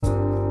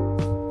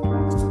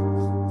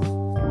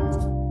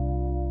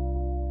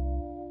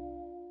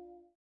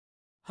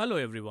Hello,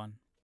 everyone.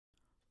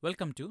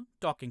 Welcome to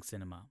Talking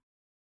Cinema,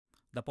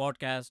 the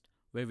podcast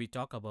where we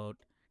talk about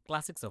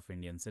classics of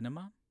Indian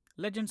cinema,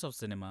 legends of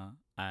cinema,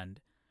 and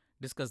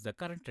discuss the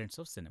current trends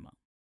of cinema.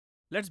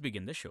 Let's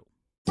begin the show.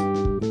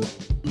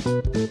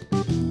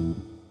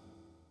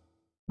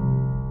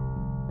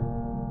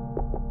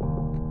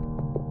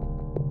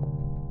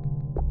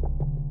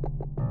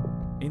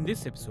 In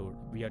this episode,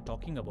 we are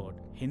talking about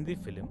Hindi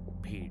film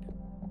Bheed.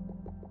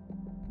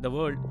 The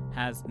world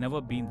has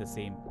never been the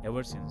same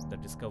ever since the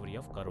discovery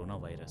of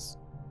coronavirus.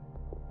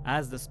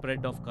 As the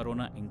spread of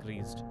corona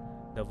increased,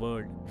 the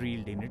world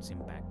reeled in its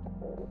impact.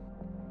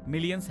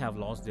 Millions have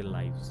lost their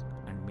lives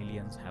and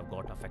millions have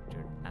got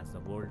affected as the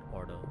world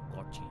order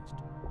got changed.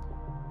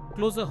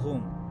 Closer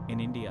home in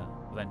India,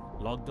 when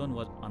lockdown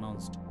was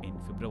announced in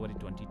February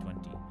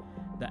 2020,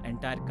 the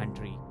entire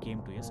country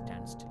came to a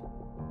standstill.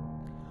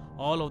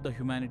 All of the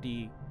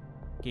humanity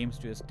came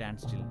to a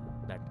standstill,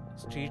 that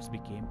streets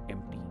became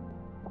empty,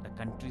 the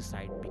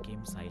countryside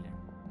became silent,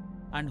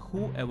 and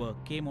whoever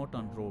came out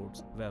on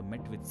roads were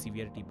met with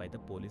severity by the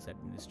police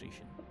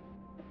administration.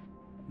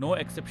 No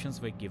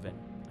exceptions were given,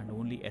 and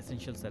only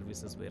essential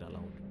services were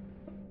allowed.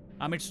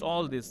 Amidst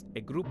all this,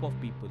 a group of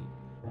people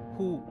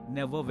who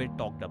never were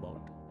talked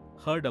about,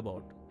 heard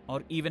about,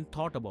 or even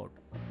thought about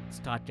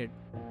started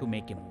to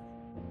make a move.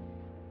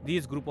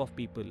 These group of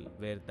people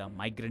were the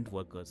migrant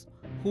workers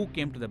who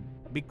came to the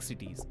big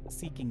cities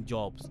seeking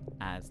jobs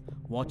as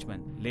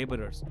watchmen,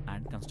 laborers,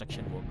 and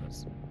construction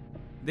workers.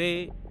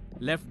 They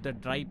left the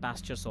dry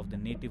pastures of the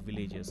native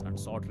villages and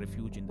sought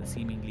refuge in the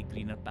seemingly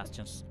greener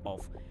pastures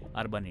of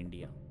urban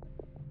India.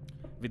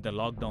 With the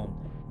lockdown,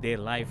 their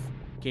life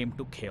came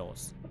to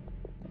chaos.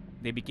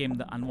 They became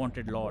the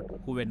unwanted lot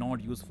who were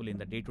not useful in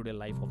the day-to-day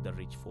life of the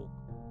rich folk.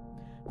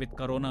 With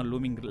corona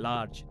looming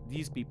large,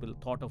 these people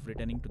thought of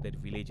returning to their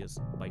villages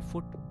by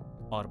foot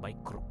or by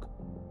crook.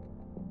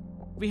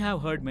 We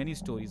have heard many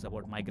stories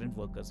about migrant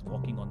workers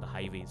walking on the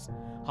highways,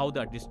 how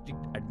the district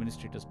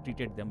administrators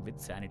treated them with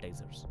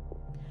sanitizers.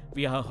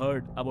 We have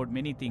heard about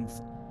many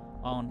things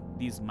on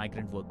these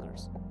migrant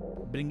workers.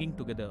 Bringing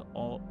together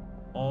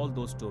all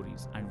those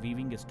stories and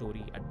weaving a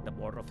story at the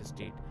border of a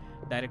state,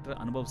 director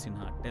Anubhav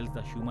Sinha tells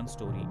the human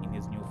story in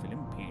his new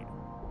film Bheed.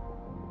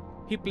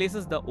 He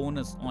places the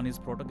onus on his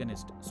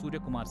protagonist Surya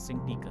Kumar Singh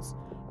Tikas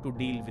to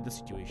deal with the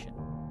situation,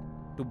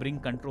 to bring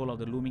control of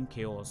the looming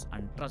chaos,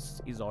 and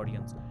trusts his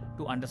audience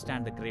to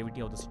understand the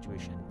gravity of the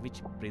situation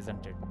which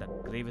presented the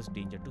gravest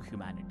danger to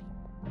humanity.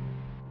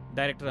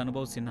 Director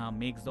Anubhav Sinha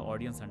makes the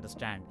audience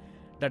understand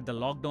that the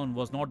lockdown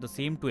was not the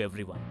same to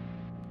everyone.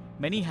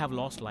 Many have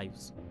lost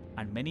lives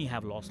and many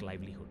have lost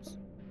livelihoods.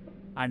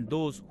 And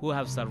those who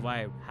have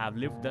survived have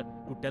lived to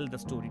tell the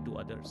story to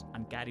others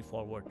and carry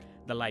forward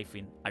the life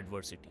in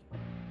adversity.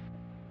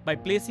 By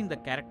placing the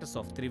characters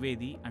of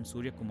Trivedi and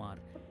Surya Kumar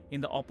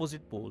in the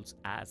opposite poles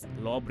as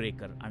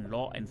lawbreaker and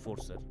law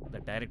enforcer,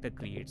 the director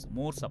creates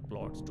more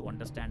subplots to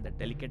understand the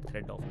delicate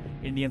thread of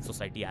Indian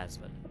society as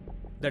well.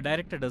 The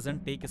director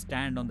doesn't take a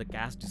stand on the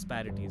caste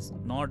disparities,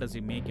 nor does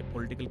he make a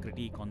political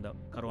critique on the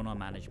corona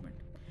management.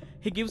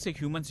 He gives a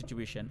human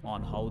situation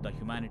on how the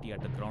humanity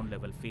at the ground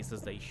level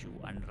faces the issue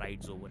and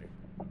rides over it.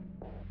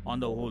 On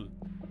the whole,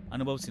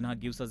 Anubhav Sinha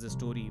gives us a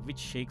story which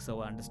shakes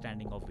our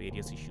understanding of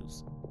various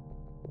issues.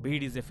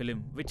 Bheed is a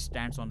film which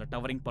stands on the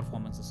towering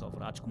performances of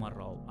Rajkumar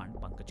Rao and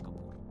Pankaj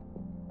Kapoor.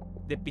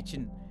 They pitch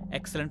in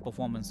excellent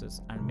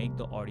performances and make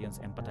the audience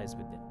empathize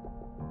with them.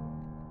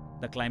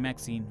 The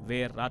climax scene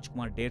where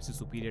Rajkumar dares his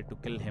superior to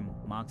kill him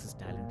marks his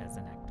talent as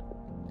an actor.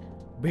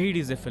 Bheed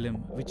is a film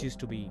which is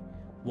to be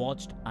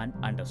watched and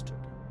understood.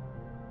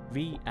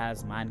 We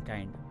as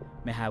mankind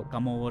may have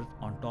come over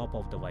on top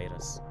of the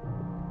virus,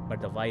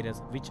 but the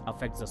virus which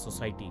affects the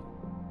society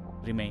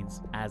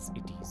remains as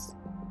it is.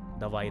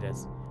 The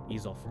virus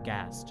is of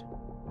caste,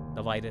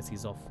 the virus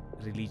is of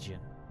religion,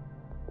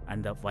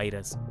 and the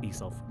virus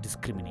is of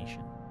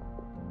discrimination.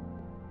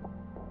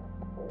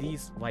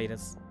 These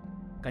viruses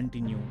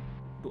continue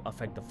to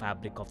affect the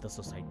fabric of the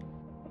society.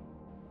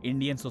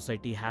 Indian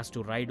society has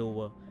to ride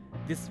over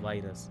this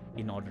virus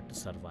in order to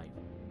survive.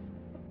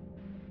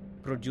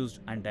 Produced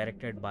and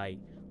directed by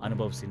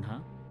Anubhav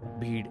Sinha,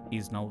 Bheed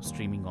is now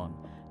streaming on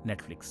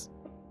Netflix.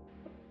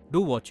 Do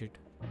watch it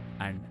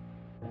and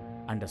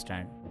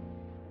understand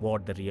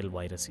what the real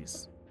virus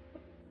is.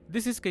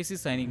 This is Casey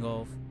signing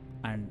off,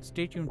 and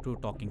stay tuned to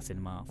Talking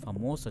Cinema for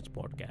more such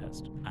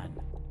podcasts, and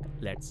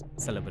let's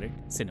celebrate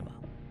cinema.